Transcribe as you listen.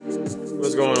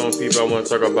What's going on, people? I want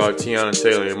to talk about Teyana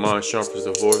Taylor and Iman Shumpert's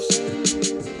divorce.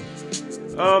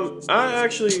 I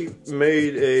actually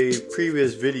made a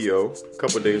previous video a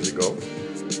couple days ago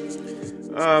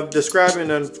describing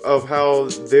of how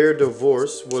their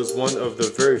divorce was one of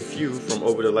the very few from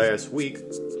over the last week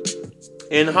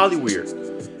in Hollywood.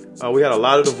 We had a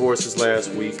lot of divorces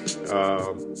last week.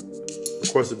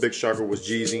 Of course, the big shocker was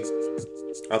Jeezy.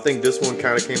 I think this one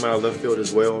kind of came out of left field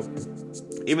as well.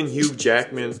 Even Hugh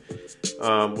Jackman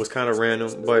was kind of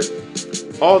random, but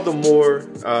all the more,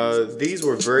 these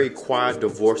were very quiet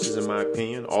divorces in my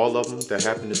opinion. All of them that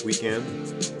happened this weekend.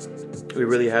 We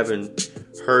really haven't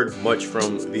heard much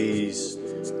from these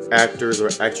actors or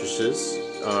actresses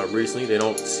recently. They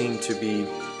don't seem to be,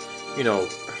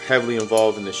 heavily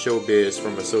involved in the showbiz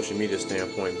from a social media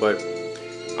standpoint. But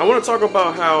I want to talk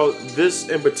about how this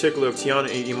in particular of Teyana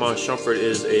and Iman Shumpert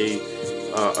is a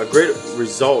great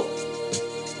result,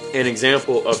 an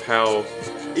example of how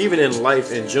even in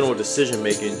life and general decision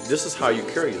making, this is how you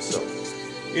carry yourself.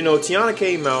 Teyana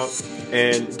came out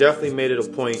and definitely made it a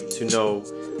point to know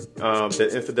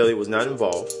that infidelity was not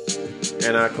involved,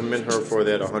 and I commend her for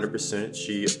that 100%.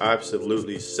 She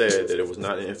absolutely said that it was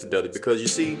not an infidelity, because you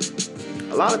see,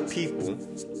 a lot of people,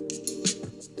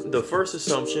 the first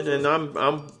assumption, and I'm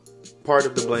part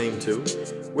of the blame too,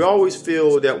 we always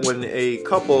feel that when a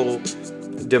couple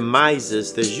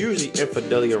demises, there's usually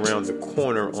infidelity around the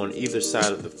corner on either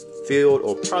side of the field,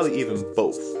 or probably even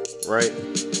both, right?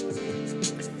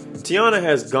 Teyana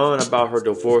has gone about her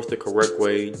divorce the correct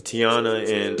way. Teyana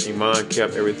and Iman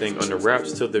kept everything under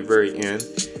wraps till the very end,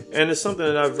 and it's something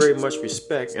that I very much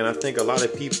respect. And I think a lot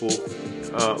of people,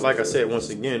 like I said once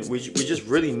again, we just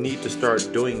really need to start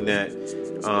doing that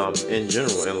in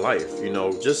general in life.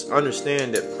 Just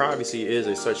understand that privacy is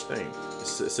a such thing.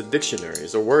 It's a dictionary.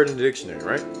 It's a word in the dictionary,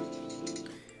 right?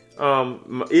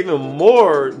 Even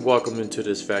more welcome into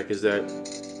this fact is that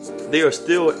they are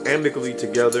still amicably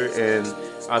together, and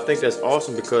I think that's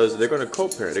awesome because they're going to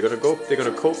co-parent. They're going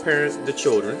to co-parent the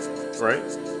children, right?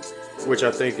 Which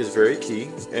I think is very key.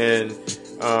 And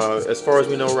as far as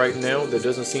we know right now, there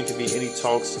doesn't seem to be any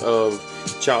talks of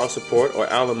child support or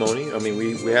alimony. I mean,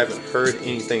 we haven't heard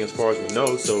anything as far as we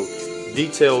know, so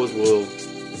details will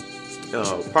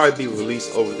probably be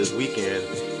released over this weekend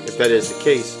if that is the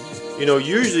case.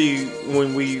 Usually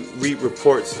when we read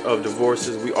reports of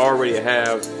divorces, we already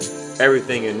have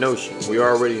everything in notion. We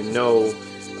already know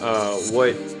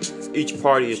what each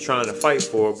party is trying to fight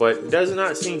for, but it does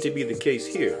not seem to be the case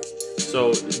here. So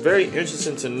it's very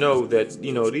interesting to know that,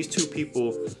 these two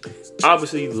people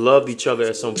obviously loved each other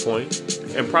at some point,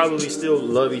 and probably still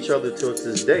love each other till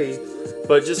this day,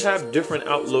 but just have different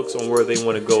outlooks on where they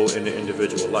want to go in their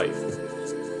individual life.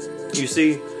 You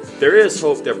see, there is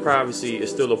hope that privacy is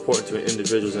still important to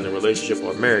individuals in a relationship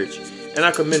or marriage, and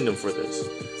I commend them for this.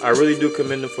 I really do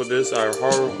commend them for this. I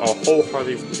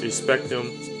wholeheartedly respect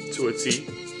them to a T.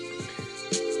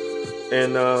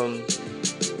 And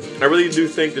I really do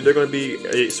think that they're going to be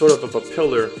a sort of a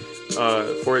pillar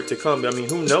for it to come. I mean,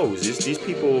 who knows? These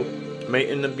people may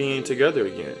end up being together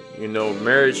again.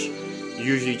 Marriage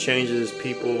usually changes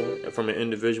people from an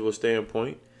individual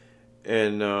standpoint.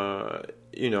 And,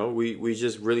 we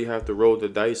just really have to roll the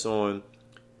dice on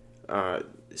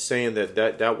saying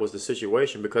that was the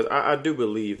situation, because I do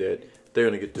believe that they're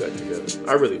going to get that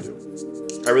together. I really do.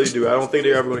 I really do. I don't think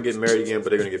they're ever going to get married again, but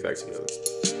they're going to get back together.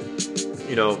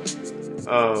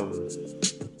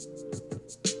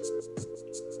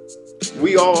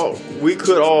 We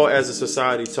could all as a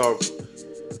society talk,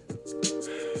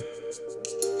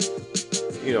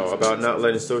 about not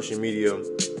letting social media,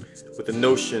 with the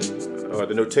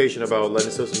notation about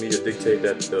letting social media dictate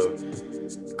that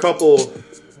the couple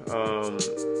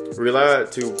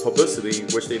relied to publicity,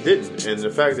 which they didn't. And the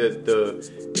fact that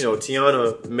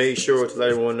Teyana made sure to let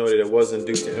everyone know that it wasn't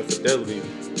due to infidelity,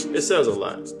 it says a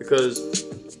lot. Because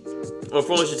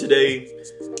unfortunately today,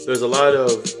 there's a lot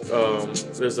of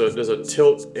there's a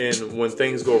tilt in when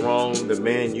things go wrong, the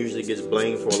man usually gets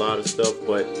blamed for a lot of stuff,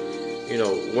 but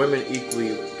women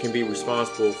equally can be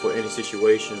responsible for any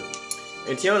situation.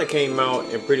 And Teyana came out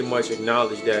and pretty much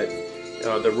acknowledged that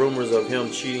the rumors of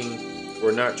him cheating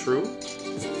were not true.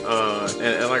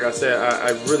 And like I said,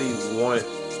 I really want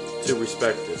to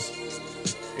respect this.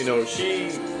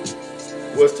 She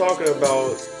was talking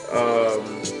about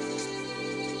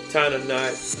tying a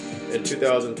knot in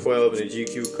 2012 in a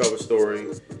GQ cover story.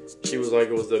 She was like,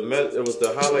 it was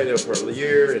the highlight of her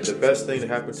year and the best thing that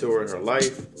happened to her in her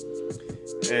life.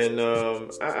 And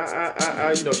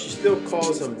she still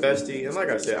calls him bestie, and like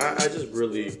I said, I just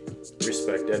really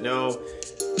respect that. Now,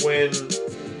 when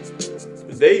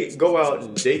they go out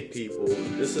and date people,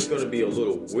 this is going to be a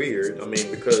little weird. I mean,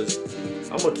 because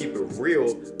I'm going to keep it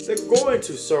real. They're going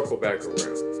to circle back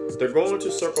around. They're going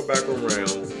to circle back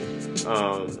around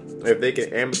if they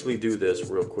can amicably do this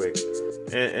real quick.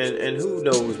 And who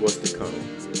knows what's to come.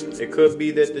 It could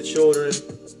be that the children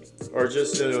are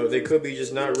just, they could be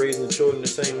just not raising the children the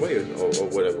same way or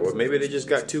whatever. Or maybe they just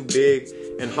got too big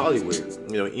in Hollywood.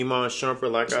 Iman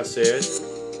Shumpert, like I said,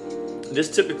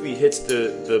 this typically hits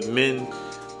the men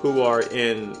who are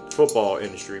in football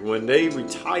industry. When they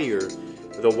retire,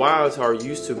 the wives are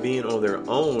used to being on their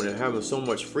own and having so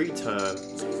much free time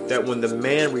that when the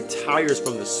man retires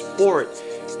from the sport,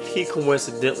 he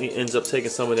coincidentally ends up taking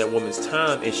some of that woman's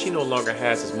time, and she no longer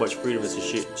has as much freedom as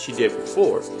she did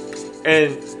before.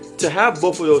 And to have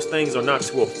both of those things are not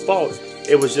to a fault.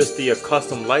 It was just the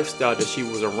accustomed lifestyle that she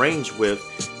was arranged with,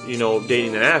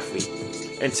 dating an athlete.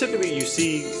 And typically you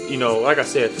see, like I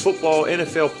said, football,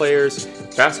 NFL players,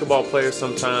 basketball players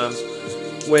sometimes,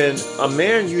 when a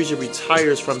man usually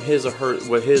retires from his or her,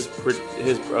 with his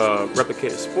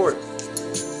replicated sport,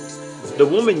 the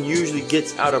woman usually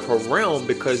gets out of her realm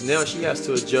because now she has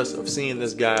to adjust of seeing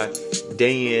this guy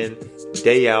day in,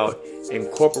 day out,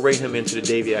 incorporate him into the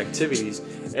daily activities.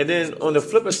 And then on the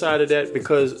flip side of that,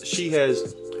 because she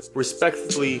has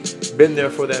respectfully been there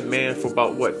for that man for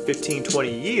about 15,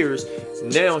 20 years,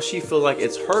 now she feels like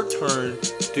it's her turn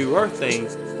to do her thing.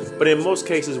 But in most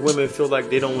cases, women feel like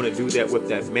they don't want to do that with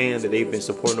that man that they've been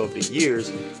supporting over the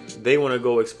years. They want to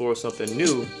go explore something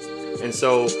new. And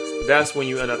so that's when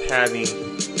you end up having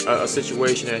a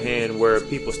situation at hand where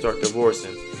people start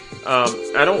divorcing.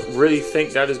 I don't really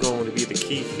think that is going to be the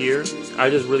key here. I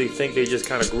just really think they just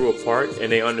kind of grew apart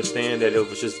and they understand that it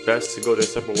was just best to go their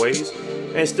separate ways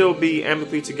and still be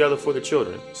amicably together for the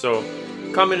children. So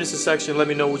comment in the section. Let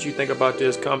me know what you think about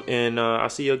this. I'll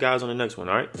see you guys on the next one.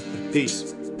 All right.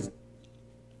 Peace.